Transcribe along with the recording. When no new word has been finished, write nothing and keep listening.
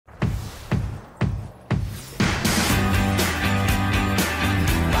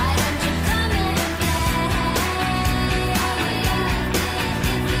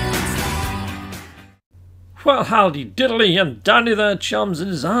Well, howdy diddly and dandy there, chums. It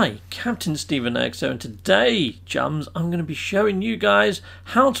is I, Captain Stephen XO, and today, chums, I'm going to be showing you guys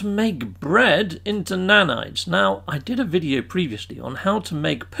how to make bread into nanites. Now, I did a video previously on how to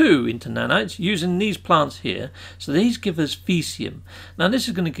make poo into nanites using these plants here. So these give us faecium. Now, this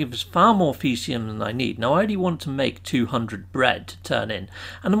is going to give us far more faecium than I need. Now, I only want to make 200 bread to turn in,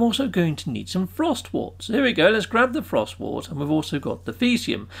 and I'm also going to need some frostwort. So here we go, let's grab the frostwort, and we've also got the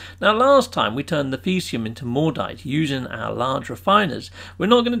faecium. Now, last time we turned the faecium into Mordite using our large refiners. We're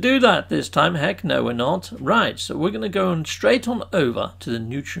not going to do that this time. Heck no, we're not. Right, so we're going to go on straight on over to the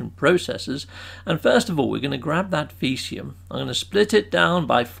nutrient processors, and first of all we're going to grab that faecium. I'm going to split it down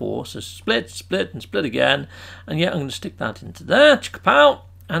by 4, so split, split and split again, and yeah, I'm going to stick that into there, chicka-pow,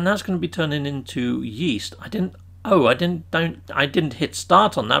 and that's going to be turning into yeast. I didn't hit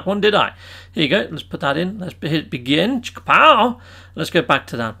start on that one, did I? Here you go, let's put that in, let's hit begin, chicka-pow. Let's go back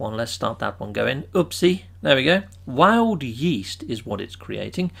to that one, let's start that one going, oopsie, there we go. Wild yeast is what it's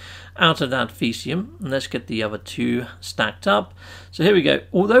creating out of that faecium, and let's get the other two stacked up. So here we go,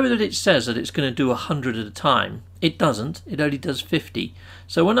 although that it says that it's going to do 100 at a time, it doesn't, it only does 50.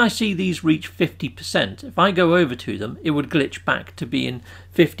 So when I see these reach 50%, if I go over to them, it would glitch back to being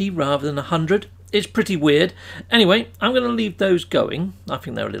 50 rather than 100. It's pretty weird. Anyway, I'm going to leave those going. I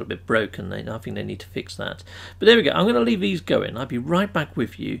think they're a little bit broken. I think they need to fix that. But there we go. I'm going to leave these going. I'll be right back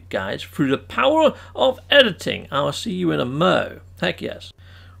with you guys through the power of editing. I'll see you in a mo. Heck yes.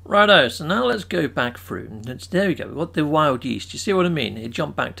 Righto, so now let's go back through. There we go, we've got the wild yeast. You see what I mean? It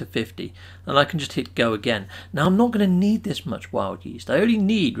jumped back to 50, and I can just hit go again. Now I'm not going to need this much wild yeast. I only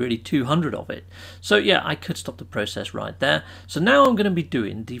need really 200 of it. So yeah, I could stop the process right there. So now I'm going to be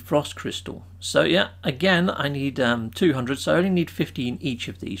doing the frost crystal. So yeah, again, I need 200, so I only need 50 in each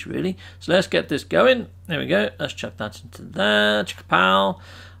of these really. So let's get this going. There we go, let's chuck that into there, chicka-pow,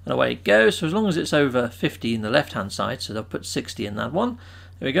 and away it goes. So as long as it's over 50 in the left hand side, so they'll put 60 in that one.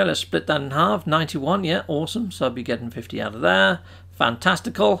 There we go, let's split that in half, 91, yeah, awesome, so I'll be getting 50 out of there,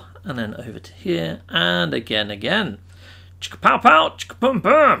 fantastical, and then over to here, and again, chicka-pow-pow,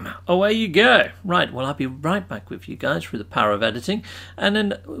 chicka-boom-boom, away you go. Right, well, I'll be right back with you guys through the power of editing, and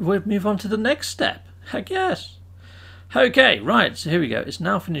then we'll move on to the next step, heck yes. Okay, right, so here we go, it's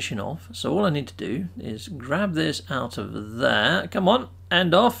now finishing off, so all I need to do is grab this out of there, come on,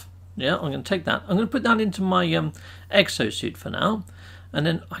 end off, yeah, I'm going to take that, I'm going to put that into my exosuit for now, and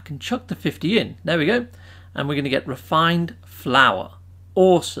then I can chuck the 50 in. There we go. And we're going to get refined flour.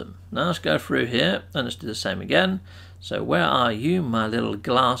 Awesome. Now let's go through here and let's do the same again. So where are you, my little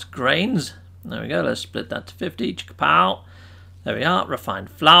glass grains? There we go. Let's split that to 50. Chicka-pow. There we are. Refined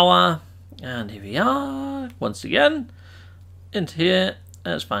flour. And here we are. Once again. Into here.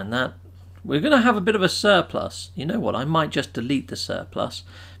 Let's find that. We're going to have a bit of a surplus. You know what? I might just delete the surplus.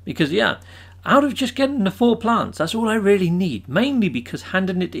 Because, yeah, out of just getting the 4 plants, that's all I really need, mainly because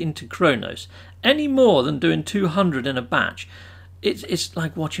handing it into Kronos, any more than doing 200 in a batch, it's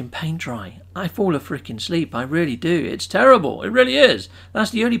like watching paint dry. I fall a freaking sleep, I really do. It's terrible, it really is. That's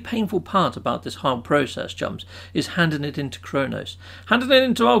the only painful part about this whole process, chums, is handing it into Kronos. Handing it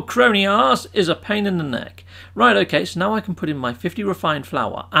into old crony arse is a pain in the neck. Right, okay, so now I can put in my 50 refined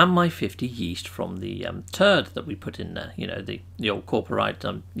flour and my 50 yeast from the turd that we put in there. You know, the old corporite,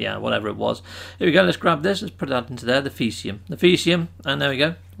 yeah, whatever it was. Here we go, let's grab this, let's put that into there, the faecium, and there we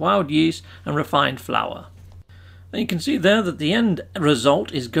go, wild yeast and refined flour. And you can see there that the end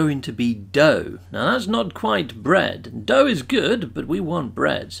result is going to be dough. Now that's not quite bread. Dough is good, but we want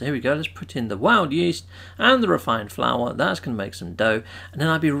bread. So here we go, let's put in the wild yeast and the refined flour. That's going to make some dough. And then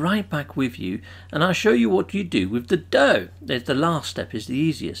I'll be right back with you and I'll show you what you do with the dough. The last step is the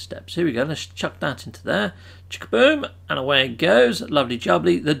easiest step. So here we go, let's chuck that into there. Chicka-boom, and away it goes. Lovely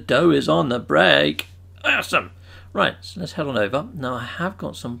jubbly, the dough is on the break. Awesome. Right, so let's head on over. Now I have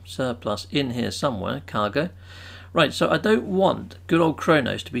got some surplus in here somewhere, cargo. Right, so I don't want good old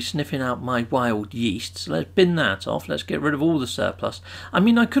Kronos to be sniffing out my wild yeast, so let's bin that off, let's get rid of all the surplus. I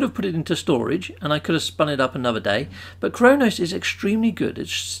mean, I could have put it into storage, and I could have spun it up another day, but Kronos is extremely good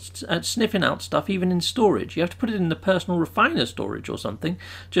at sniffing out stuff even in storage. You have to put it in the personal refiner storage or something,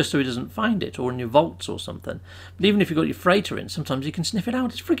 just so he doesn't find it, or in your vaults or something. But even if you've got your freighter in, sometimes you can sniff it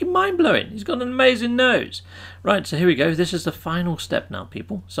out. It's freaking mind-blowing. He's got an amazing nose. Right, so here we go. This is the final step now,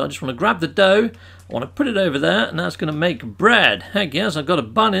 people. So I just want to grab the dough, I want to put it over there, and that's going to make bread. Heck yes, I've got a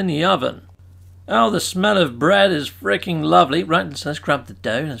bun in the oven. Oh, the smell of bread is freaking lovely. Right, so let's grab the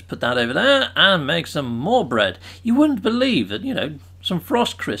dough, let's put that over there, and make some more bread. You wouldn't believe that, you know, some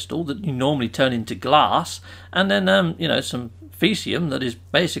frost crystal that you normally turn into glass, and then you know, some faecium that is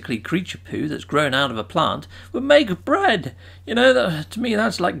basically creature poo that's grown out of a plant would make bread. You know, to me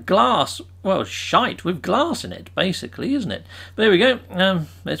that's like glass, well, shite with glass in it, basically, isn't it? But there we go.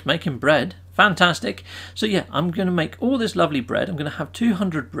 It's making bread. Fantastic. So yeah, I'm going to make all this lovely bread. I'm going to have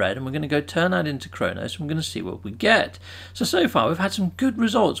 200 bread, and we're going to go turn that into Chronos. I'm going to see what we get. So far we've had some good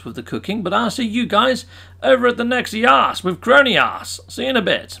results with the cooking, but I'll see you guys over at the next Yas with Cronyas. See you in a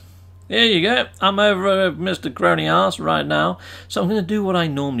bit. Here you go. I'm over at Mr. Cronyas right now. So I'm going to do what I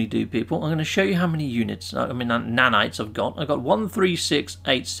normally do, people. I'm going to show you how many units, nanites I've got. I've got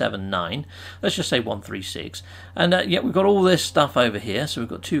 136879. Let's just say 136. And yeah, we've got all this stuff over here. So we've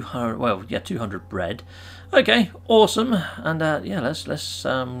got 200, well, yeah, 200 bread. Okay, awesome. And yeah, let's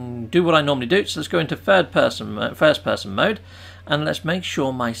do what I normally do. So let's go into first person mode. And let's make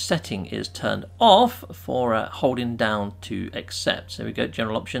sure my setting is turned off for holding down to accept. So we go,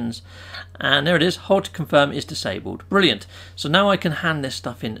 general options, and there it is. Hold to confirm is disabled. Brilliant. So now I can hand this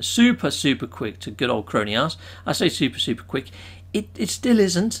stuff in super quick to good old Cronyas. I say super quick. It still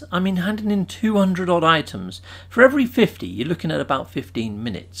isn't. I mean, handing in 200 odd items for every 50, you're looking at about 15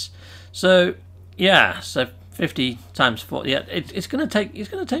 minutes. So yeah, so 50 times 4, yeah, it's going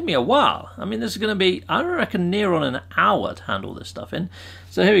to take me a while. I mean, this is going to be, I reckon, near on an hour to handle this stuff in.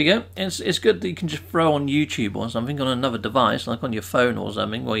 So here we go. It's good that you can just throw on YouTube or something on another device, like on your phone or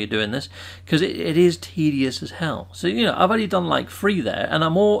something, while you're doing this, because it is tedious as hell. So, you know, I've only done like 3 there, and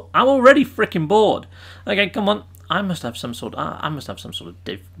I'm already freaking bored. Okay, come on. I must have some sort of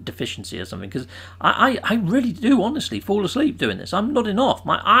deficiency or something, because I really do honestly fall asleep doing this. I'm nodding off.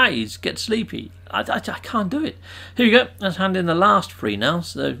 My eyes get sleepy. I can't do it. Here you go. Let's hand in the last 3 now.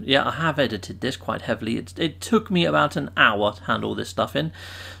 So yeah, I have edited this quite heavily. It took me about an hour to hand all this stuff in.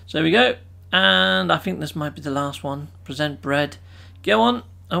 So here we go. And I think this might be the last one. Present bread. Go on.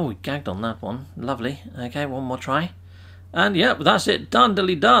 Oh, we gagged on that one. Lovely. Okay, one more try. And yeah, that's it. Done,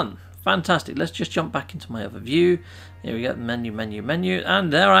 dilly done. Fantastic. Let's just jump back into my other view. Here we go, menu,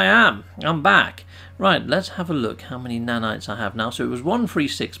 and there I am. I'm back. Right, let's have a look how many nanites I have now. So it was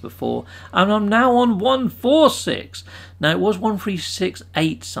 136 before, and I'm now on 146. Now it was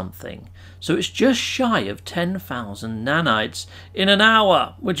 1368 something. So it's just shy of 10,000 nanites in an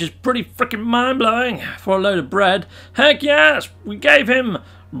hour, which is pretty freaking mind-blowing for a load of bread. Heck yes, we gave him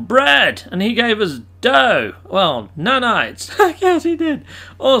bread, and he gave us dough. Well, nanites. Yes, he did.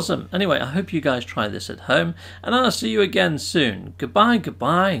 Awesome. Anyway, I hope you guys try this at home, and I'll see you again soon. Goodbye,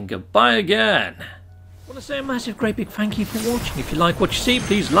 and goodbye again. I want to say a massive, great big thank you for watching. If you like what you see,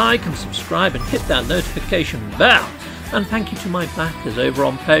 please like and subscribe and hit that notification bell. And thank you to my backers over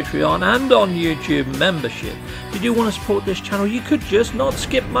on Patreon and on YouTube membership. If you do want to support this channel, you could just not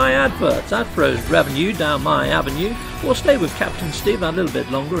skip my adverts. That throws revenue down my avenue. Or stay with Captain Steve a little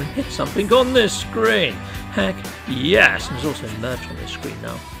bit longer and hit something on this screen. Heck yes, and there's also merch on this screen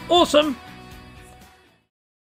now. Awesome!